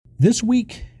This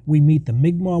week, we meet the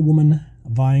Mi'kmaq woman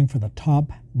vying for the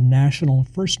top national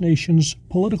First Nations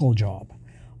political job.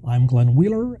 I'm Glenn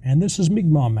Wheeler, and this is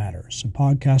Mi'kmaq Matters, a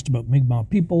podcast about Mi'kmaq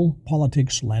people,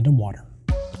 politics, land, and water.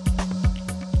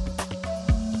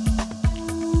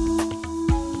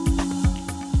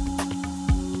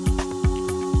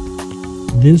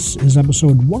 This is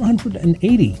episode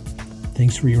 180.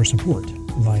 Thanks for your support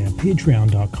via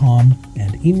patreon.com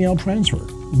and email transfer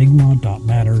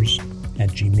mi'kmaq.matters@gmail.com.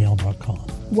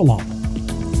 Voila.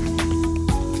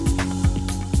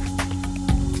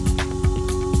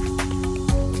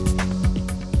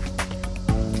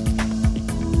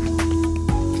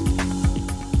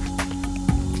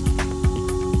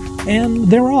 And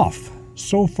they're off.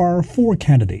 So far, 4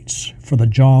 candidates for the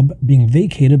job being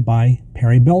vacated by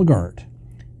Perry Bellegarde,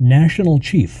 National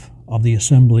Chief of the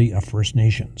Assembly of First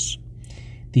Nations.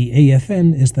 The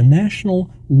AFN is the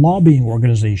national lobbying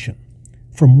organization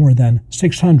for more than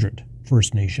 600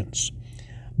 First Nations.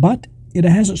 But it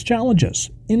has its challenges,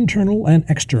 internal and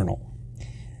external.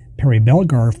 Perry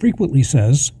Bellegarde frequently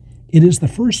says it is the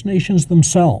First Nations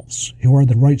themselves who are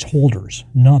the rights holders,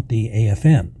 not the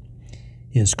AFN.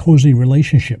 His cozy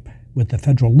relationship with the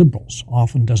federal Liberals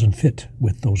often doesn't fit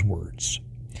with those words.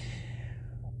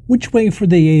 Which way for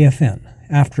the AFN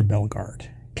after Bellegarde?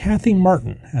 Kathy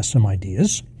Martin has some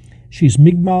ideas. She's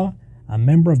Mi'kmaq, a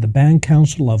member of the Band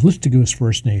Council of Listugus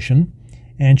First Nation,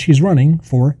 and she's running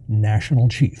for National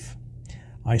Chief.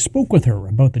 I spoke with her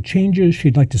about the changes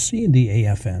she'd like to see in the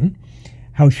AFN,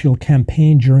 how she'll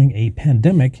campaign during a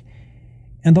pandemic,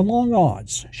 and the long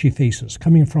odds she faces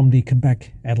coming from the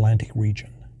Quebec Atlantic region.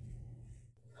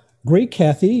 Great,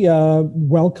 Kathy.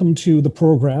 Welcome to the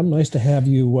program. Nice to have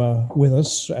you with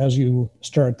us as you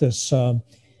start this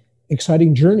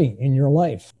exciting journey in your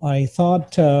life. I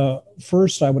thought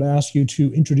first I would ask you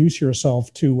to introduce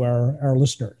yourself to our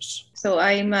listeners. So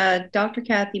I'm Dr.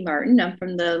 Kathy Martin. I'm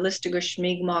from the Listugus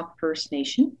Mi'kmaq First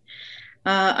Nation.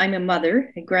 I'm a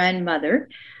mother, a grandmother.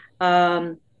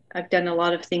 I've done a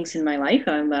lot of things in my life.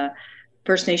 I'm a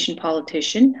First Nation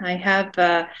politician. I have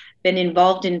been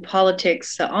involved in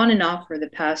politics on and off for the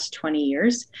past 20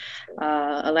 years,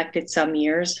 elected some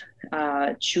years,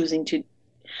 choosing to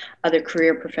other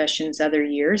career professions other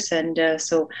years. And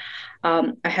so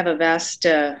I have a vast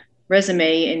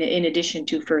resume in addition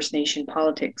to First Nation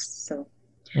politics. So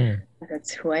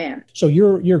that's who I am. So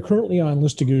you're currently on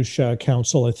Listugus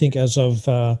Council, I think, as of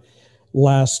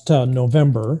last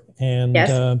November, and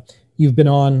yes. You've been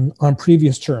on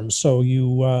previous terms, so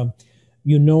you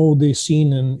know the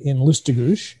scene in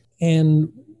Listugus.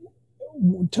 And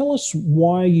tell us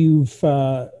why you've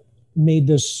made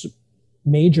this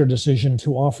major decision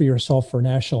to offer yourself for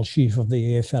National Chief of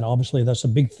the AFN. Obviously, that's a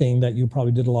big thing that you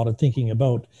probably did a lot of thinking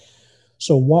about.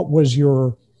 So what was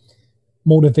your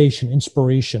motivation,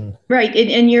 inspiration? Right.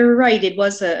 And you're right. It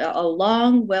was a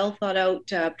long, well thought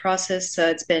out process.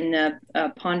 It's been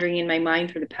pondering in my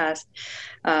mind for the past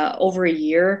over a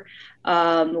year.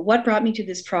 What brought me to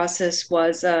this process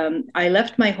was I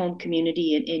left my home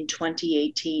community in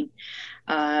 2018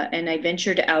 and I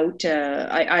ventured out.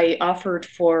 I offered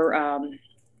for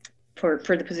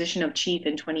the position of chief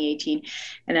in 2018,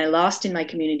 and I lost in my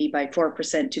community by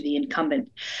 4% to the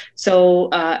incumbent. So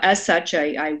as such,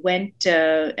 I went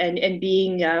and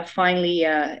being finally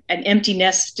an empty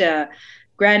nest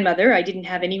grandmother, I didn't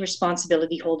have any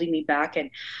responsibility holding me back, and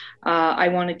I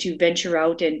wanted to venture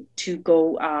out and to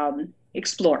go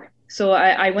explore. So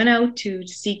I went out to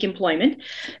seek employment.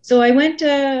 So I went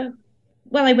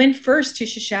I went first to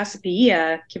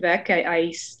Shashasapee, Quebec.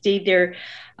 I stayed there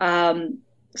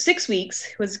 6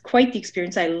 weeks. It was quite the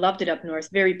experience. I loved it up north,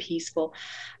 very peaceful.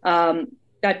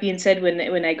 That being said,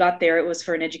 when I got there, it was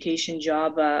for an education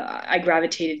job. I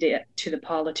gravitated to the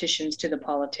politicians, to the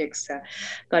politics,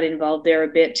 got involved there a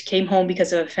bit, came home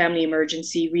because of a family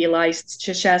emergency, realized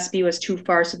Shashasapee was too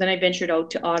far. So then I ventured out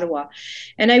to Ottawa.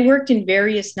 And I worked in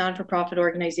various non-for-profit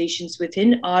organizations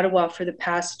within Ottawa for the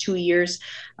past 2 years,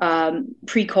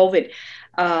 pre-COVID.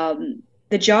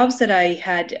 The jobs that I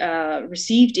had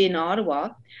received in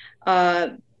Ottawa,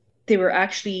 they were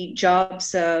actually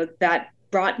jobs that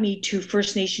brought me to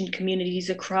First Nation communities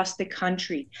across the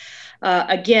country.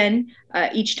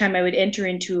 Each time I would enter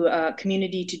into a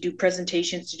community to do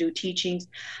presentations, to do teachings,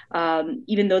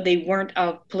 even though they weren't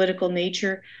of political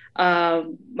nature,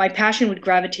 my passion would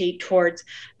gravitate towards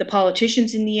the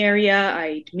politicians in the area.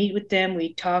 I'd meet with them,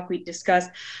 we'd talk, we'd discuss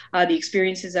the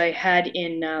experiences I had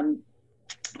in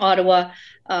Ottawa,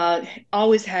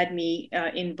 always had me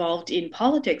involved in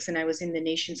politics, and I was in the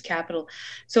nation's capital.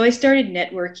 So I started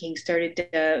networking, started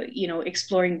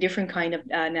exploring different kind of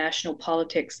national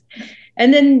politics,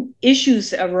 and then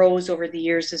issues arose over the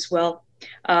years as well.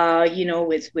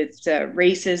 With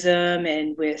racism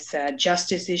and with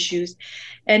justice issues,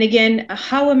 and again,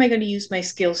 how am I going to use my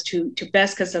skills to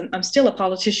best? Because I'm still a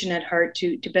politician at heart,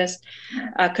 to best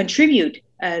contribute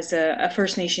as a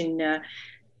First Nation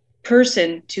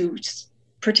person to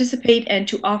participate and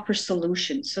to offer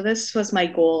solutions. So this was my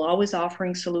goal, always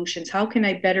offering solutions. How can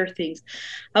I better things?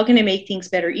 How can I make things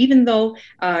better? Even though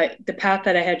the path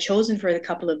that I had chosen for the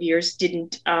couple of years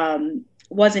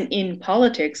wasn't in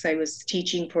politics. I was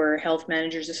teaching for Health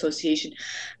Managers Association.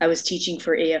 I was teaching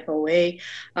for AFOA.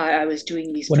 I was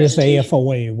doing these. What is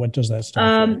AFOA? What does that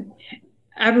stand for?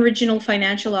 Aboriginal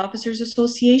Financial Officers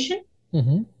Association.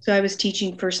 Mm-hmm. So I was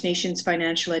teaching First Nations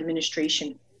financial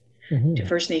administration to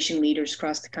First Nation leaders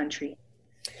across the country,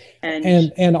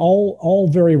 and all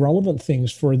very relevant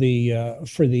things for the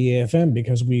AFN,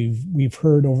 because we've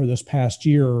heard over this past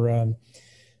year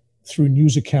through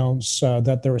news accounts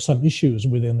that there are some issues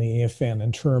within the AFN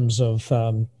in terms of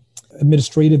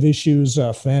administrative issues,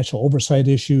 financial oversight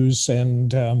issues,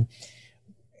 and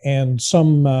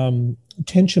some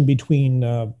tension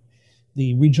between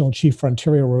the regional chief for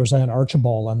Ontario, Roseanne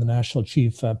Archibald, and the national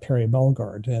chief, Perry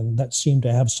Bellegarde, and that seemed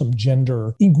to have some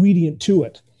gender ingredient to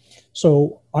it.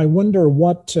 So I wonder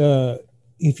what,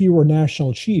 if you were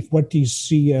national chief, what do you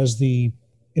see as the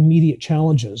immediate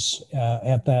challenges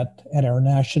at our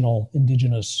national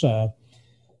Indigenous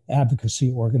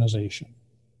advocacy organization?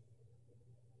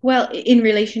 Well, in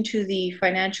relation to the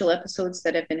financial episodes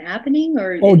that have been happening,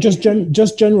 or just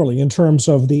generally in terms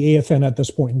of the AFN at this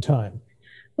point in time.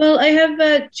 Well, I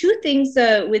have two things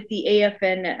with the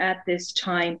AFN at this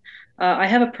time. I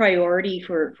have a priority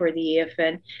for the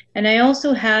AFN, and I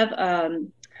also have a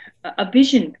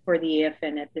vision for the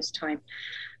AFN at this time.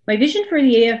 My vision for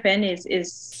the AFN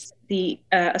is the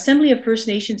Assembly of First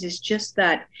Nations is just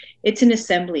that. It's an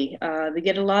assembly. They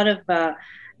get a lot of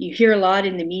you hear a lot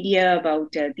in the media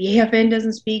about the AFN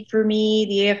doesn't speak for me.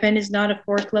 The AFN is not a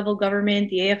fourth level government.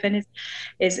 The AFN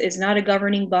is not a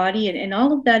governing body. And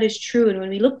all of that is true. And when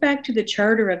we look back to the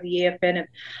charter of the AFN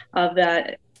of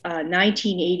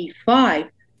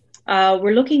 1985,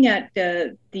 we're looking at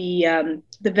the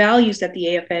values that the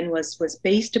AFN was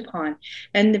based upon,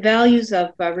 and the values of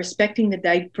respecting the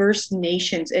diverse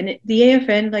nations. And the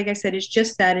AFN, like I said, is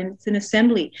just that, and it's an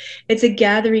assembly. It's a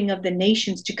gathering of the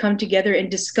nations to come together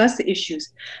and discuss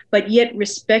issues, but yet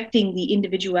respecting the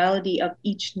individuality of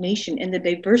each nation and the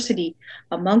diversity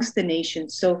amongst the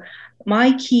nations. So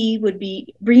my key would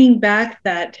be bringing back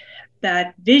that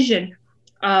vision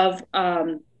of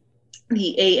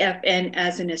the AFN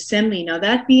as an assembly. Now,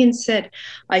 that being said,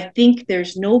 I think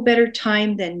there's no better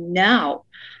time than now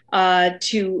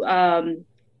to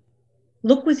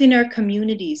look within our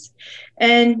communities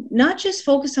and not just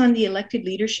focus on the elected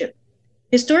leadership.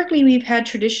 Historically, we've had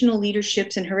traditional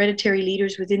leaderships and hereditary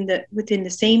leaders within the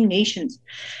same nations,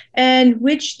 and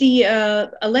which the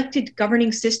elected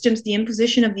governing systems, the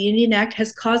imposition of the Indian Act,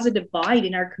 has caused a divide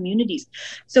in our communities.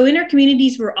 So in our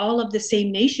communities, we're all of the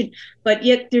same nation, but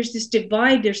yet there's this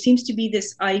divide. There seems to be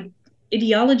this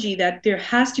ideology that there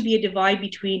has to be a divide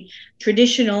between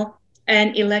traditional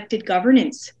and elected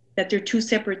governance, that they're two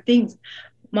separate things.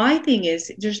 My thing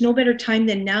is, there's no better time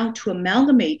than now to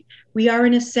amalgamate. We are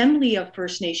an assembly of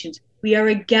First Nations. We are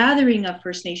a gathering of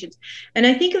First Nations. And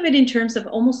I think of it in terms of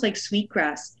almost like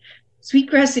sweetgrass.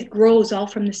 Sweetgrass, it grows all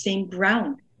from the same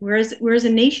ground. Whereas a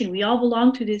nation, we all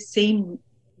belong to this same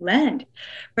land,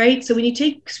 right? So when you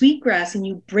take sweetgrass and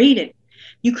you braid it,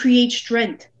 you create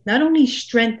strength, not only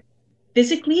strength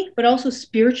physically, but also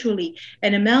spiritually.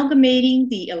 And amalgamating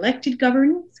the elected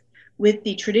governments with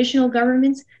the traditional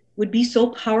governments would be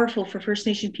so powerful for First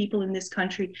Nation people in this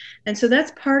country. And so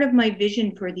that's part of my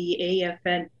vision for the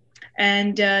AFN.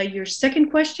 And your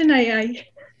second question, I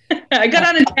got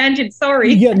on a tangent,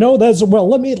 sorry. Yeah, no, that's, well,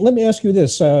 let me ask you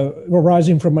this,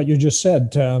 arising from what you just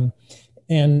said.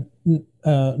 And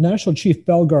National Chief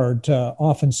Bellegarde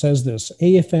often says this: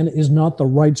 AFN is not the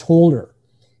rights holder.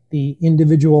 The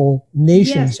individual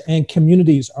nations and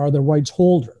communities are the rights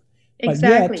holder.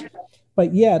 Exactly.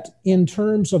 But yet, in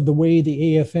terms of the way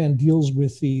the AFN deals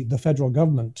with the federal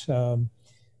government,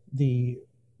 the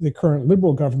current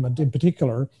Liberal government in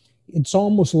particular, it's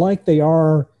almost like they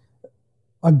are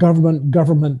a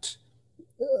government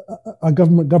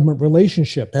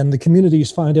relationship, and the communities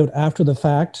find out after the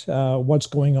fact what's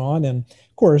going on. And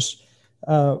of course,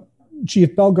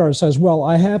 Chief Bellegarde says, well,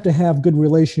 I have to have good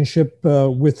relationship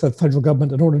with the federal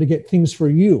government in order to get things for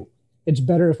you it's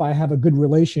better if I have a good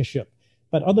relationship.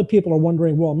 But other people are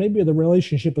wondering, well, maybe the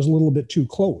relationship is a little bit too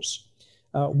close.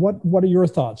 What are your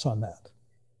thoughts on that?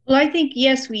 Well, I think,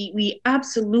 yes, we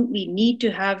absolutely need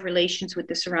to have relations with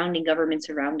the surrounding governments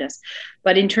around us.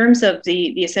 But in terms of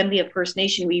the Assembly of First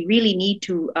Nation, we really need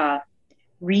to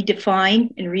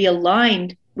redefine and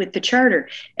realign with the charter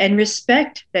and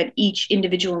respect that each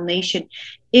individual nation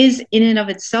is in and of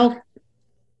itself,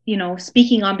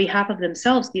 speaking on behalf of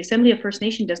themselves. The Assembly of First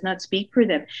Nation does not speak for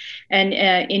them. And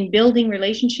in building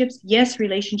relationships, yes,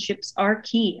 relationships are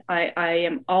key. I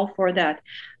am all for that,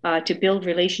 to build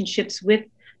relationships with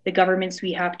the governments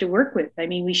we have to work with. I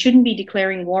mean, we shouldn't be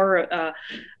declaring war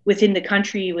within the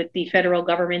country with the federal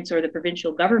governments or the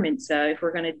provincial governments. If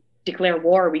we're going to declare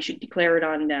war, we should declare it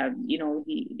on,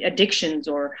 the addictions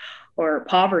or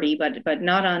poverty, but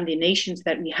not on the nations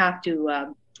that we have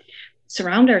to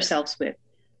surround ourselves with.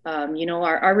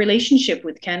 Our relationship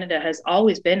with Canada has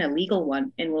always been a legal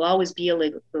one and will always be a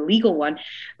legal one,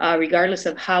 regardless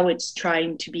of how it's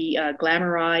trying to be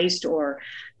glamorized or,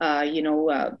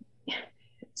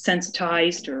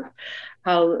 sensitized, or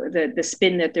how the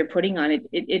spin that they're putting on it.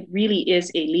 It really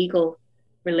is a legal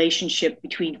relationship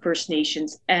between First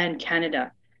Nations and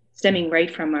Canada, stemming right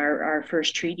from our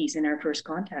first treaties and our first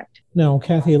contact. Now,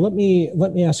 Kathy, let me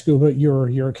ask you about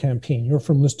your campaign. You're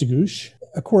from Listigouche.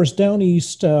 Of course, down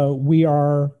east, we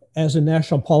are, as in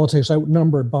national politics,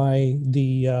 outnumbered by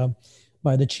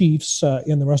the chiefs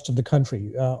in the rest of the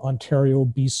country, Ontario,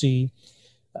 BC.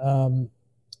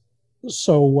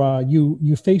 So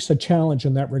you face a challenge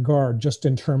in that regard, just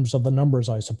in terms of the numbers,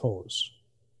 I suppose.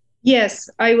 Yes,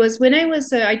 I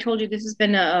told you this has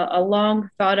been a long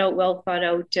thought out, well thought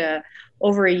out,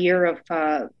 over a year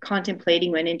of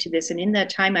contemplating went into this. And in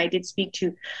that time, I did speak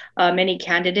to many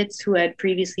candidates who had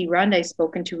previously run. I've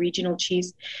spoken to regional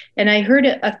chiefs, and I heard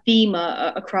a theme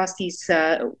across these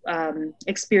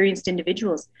experienced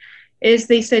individuals is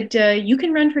they said, you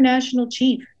can run for national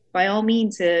chief by all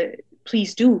means.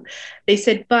 Please do. They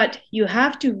said, but you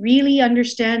have to really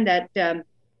understand that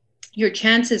your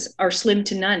chances are slim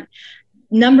to none.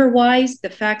 Number wise, the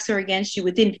facts are against you.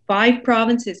 Within 5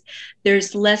 provinces,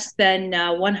 there's less than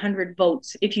 100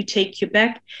 votes. If you take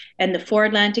Quebec and the 4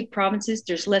 Atlantic provinces,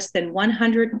 there's less than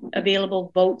 100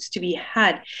 available votes to be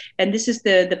had. And this is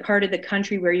the part of the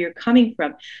country where you're coming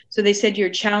from. So they said your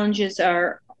challenges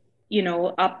are,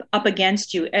 up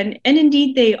against you. And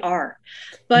indeed they are.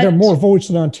 But there are more votes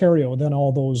in Ontario than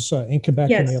all those in Quebec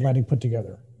yes, and the Atlantic put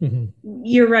together. Mm-hmm.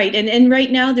 You're right. And right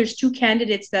now there's 2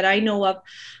 candidates that I know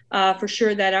of for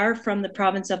sure that are from the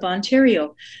province of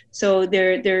Ontario. So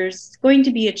there's going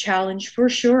to be a challenge for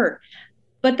sure.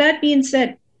 But that being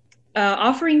said,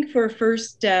 offering for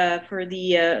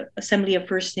the Assembly of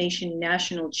First Nation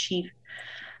National Chief,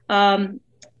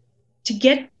 to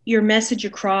get your message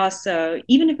across,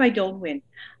 even if I don't win.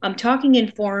 I'm talking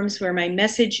in forums where my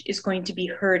message is going to be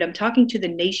heard. I'm talking to the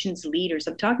nation's leaders.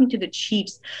 I'm talking to the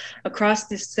chiefs across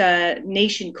this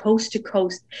nation, coast to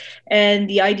coast. And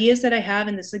the ideas that I have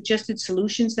and the suggested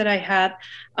solutions that I have,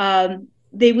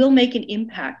 they will make an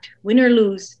impact. Win or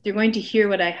lose, they're going to hear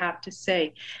what I have to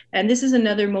say. And this is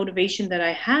another motivation that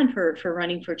I had for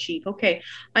running for chief. Okay,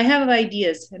 I have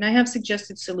ideas and I have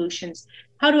suggested solutions.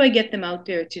 How do I get them out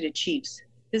there to the chiefs?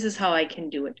 This is how I can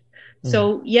do it.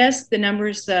 So yes, the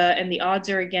numbers and the odds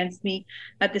are against me.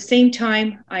 At the same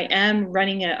time, I am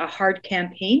running a hard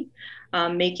campaign,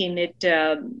 making it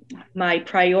my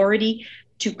priority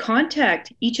to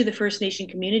contact each of the First Nation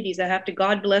communities. I have to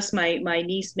God bless my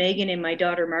niece Megan and my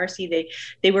daughter Marcy.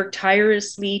 They work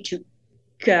tirelessly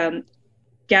to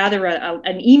gather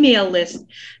an email list.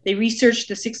 They researched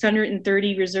the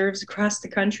 630 reserves across the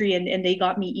country, and they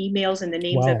got me emails and the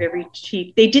names of every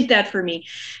chief. They did that for me.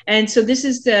 And so this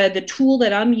is the tool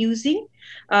that I'm using.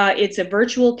 It's a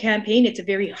virtual campaign. It's a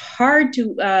very hard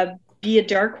to be a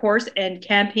dark horse and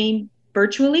campaign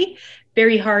virtually.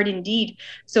 Very hard indeed.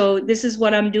 So this is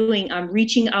what I'm doing. I'm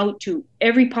reaching out to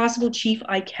every possible chief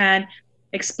I can,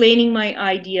 explaining my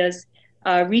ideas,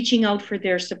 reaching out for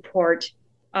their support.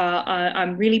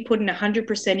 I'm really putting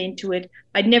 100% into it.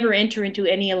 I'd never enter into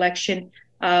any election,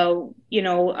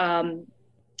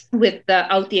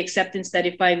 without the acceptance that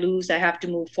if I lose, I have to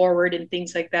move forward and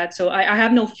things like that. So I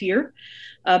have no fear,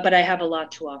 but I have a lot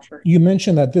to offer. You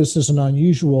mentioned that this is an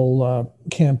unusual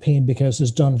campaign because it's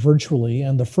done virtually,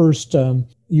 and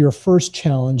your first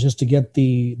challenge is to get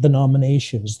the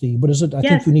nominations. What is it? I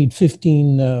think you need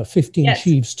 15 yes.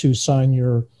 chiefs to sign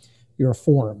your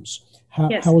forms.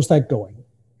 How is that going?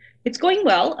 It's going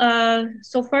well.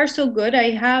 So far, so good. I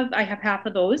have half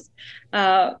of those.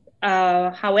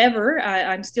 However,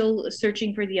 I'm still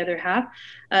searching for the other half.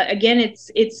 Again,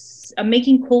 I'm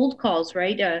making cold calls,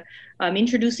 right? I'm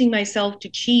introducing myself to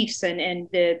chiefs, and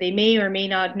they may or may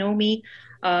not know me.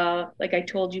 Like I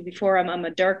told you before, I'm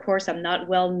a dark horse. I'm not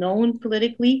well known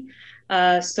politically,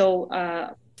 so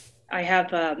I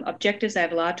have objectives. I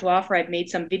have a lot to offer. I've made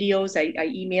some videos. I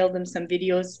emailed them some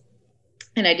videos,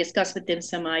 and I discussed with them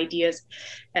some ideas.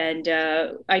 And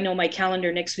I know my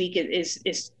calendar next week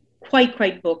is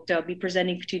quite booked. I'll be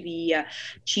presenting to the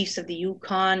chiefs of the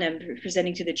Yukon and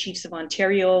presenting to the chiefs of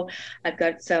Ontario. I've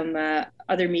got some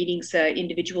other meetings,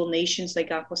 individual nations like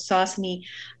Akwesasne,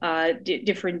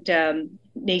 different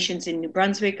nations in New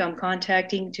Brunswick. I'm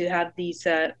contacting to have these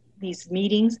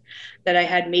meetings that I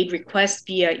had made requests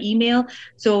via email.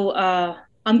 So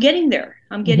I'm getting there.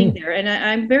 There, and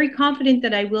I'm very confident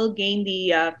that I will gain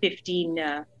the 15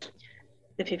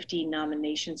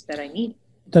 nominations that I need.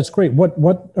 That's great.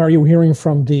 What are you hearing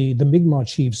from the Mi'kmaq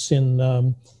chiefs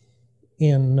in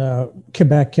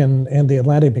Quebec and the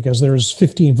Atlantic? Because there's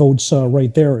 15 votes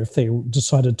right there. If they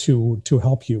decided to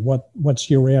help you, what's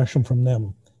your reaction from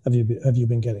them? Have you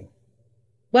been getting?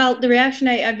 Well, the reaction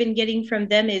I've been getting from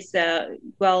them is, a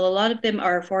lot of them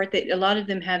are for it. A lot of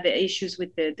them have issues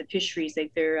with the fisheries.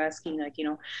 Like they're asking, like,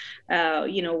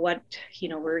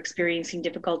 we're experiencing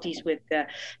difficulties with the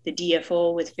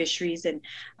DFO with fisheries. And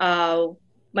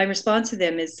my response to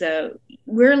them is,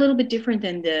 we're a little bit different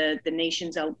than the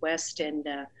nations out west and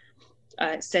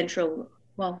central.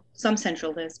 Well, some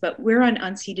central is, but we're on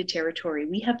unceded territory.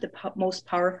 We have the most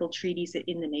powerful treaties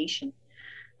in the nation.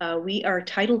 We are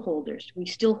title holders. We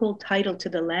still hold title to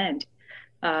the land.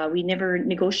 We never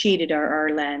negotiated our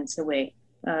lands away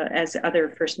as other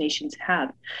First Nations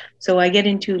have. So I get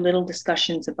into little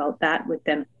discussions about that with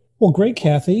them. Well, great,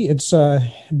 Kathy. It's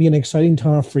been an exciting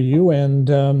time for you. And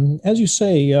as you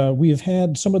say, we've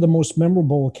had some of the most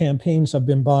memorable campaigns have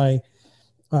been by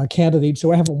candidates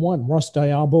who haven't won. Russ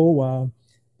Diabo,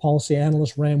 policy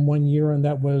analyst, ran 1 year, and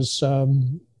that was...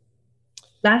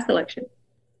 last election.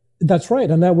 That's right.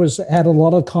 And that had a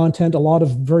lot of content, a lot of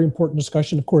very important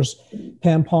discussion. Of course,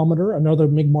 Pam Palmater, another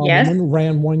Mi'kmaq woman,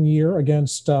 ran 1 year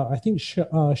against, I think, Sean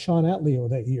Atleo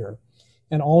that year,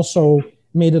 and also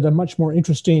made it a much more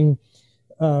interesting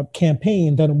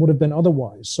campaign than it would have been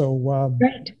otherwise. So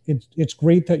right. It's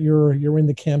great that you're in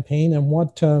the campaign. And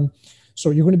so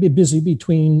you're going to be busy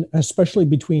especially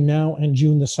between now and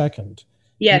June the 2nd.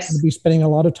 Yes. You're going to be spending a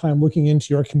lot of time looking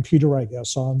into your computer, I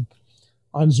guess, on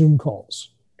Zoom calls.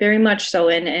 Very much so,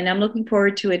 and I'm looking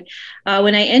forward to it.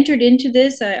 When I entered into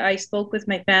this, I spoke with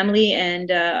my family,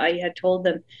 and I had told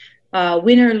them,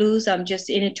 win or lose, I'm just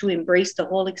in it to embrace the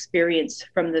whole experience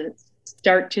from the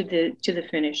start to the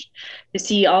finish, to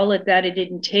see all of that it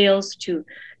entails, to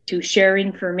share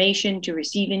information, to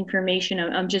receive information.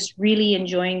 I'm just really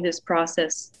enjoying this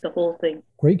process, the whole thing.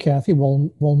 Great, Kathy.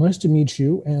 Well, nice to meet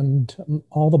you, and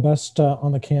all the best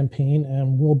on the campaign.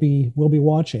 And we'll be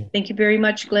watching. Thank you very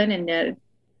much, Glenn, and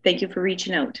thank you for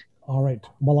reaching out. All right.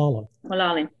 Malalan.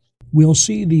 Malalan. We'll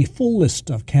see the full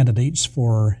list of candidates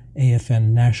for AFN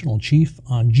National Chief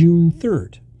on June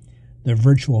 3rd. The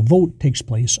virtual vote takes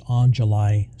place on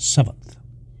July 7th.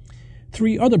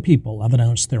 3 other people have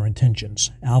announced their intentions: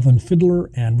 Alvin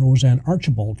Fiddler and Roseanne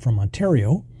Archibald from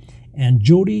Ontario, and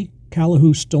Jody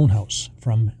Calahoo Stonehouse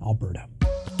from Alberta.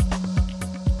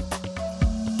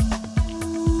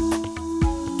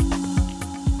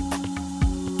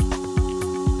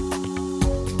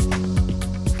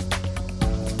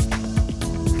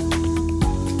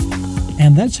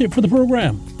 And that's it for the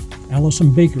program.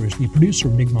 Allison Baker is the producer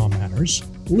of Mi'kmaq Matters.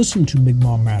 Listen to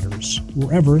Mi'kmaq Matters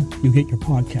wherever you get your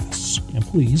podcasts. And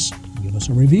please give us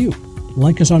a review.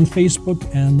 Like us on Facebook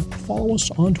and follow us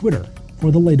on Twitter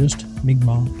for the latest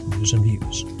Mi'kmaq news and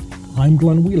views. I'm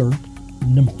Glenn Wheeler,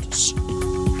 Nimultus.